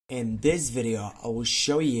In this video, I will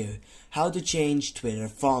show you how to change Twitter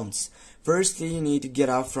fonts. Firstly, you need to get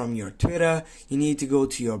out from your Twitter, you need to go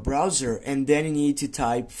to your browser, and then you need to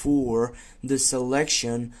type for the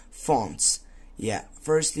selection fonts.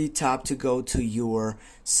 Firstly tap to go to your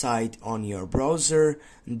site on your browser,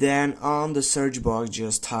 then on the search box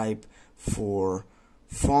just type for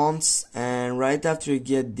fonts, and right after you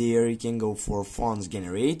get there you can go for fonts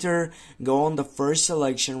generator, go on the first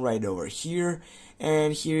selection right over here,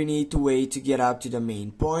 and here you need to wait to get up to the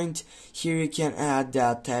main point. Here you can add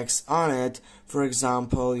that text on it. For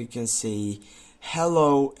example, you can say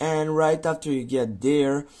hello, and right after you get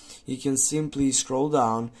there you can simply scroll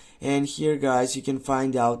down, and here guys you can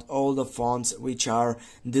find out all the fonts which are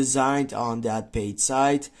designed on that paid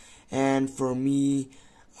site. And for me,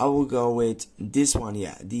 I will go with this one.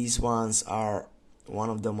 These ones are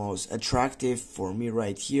one of the most attractive for me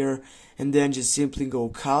right here. And then just simply go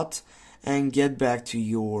cut and get back to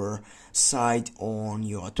your site on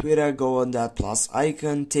your Twitter. Go on that plus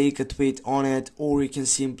icon, take a tweet on it, or you can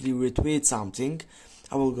simply retweet something.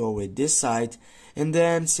 I will go with this site, and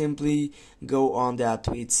then simply go on that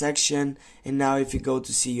tweet section. And now if you go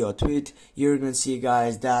to see your tweet, you're gonna see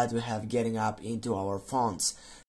guys that we have getting up into our fonts.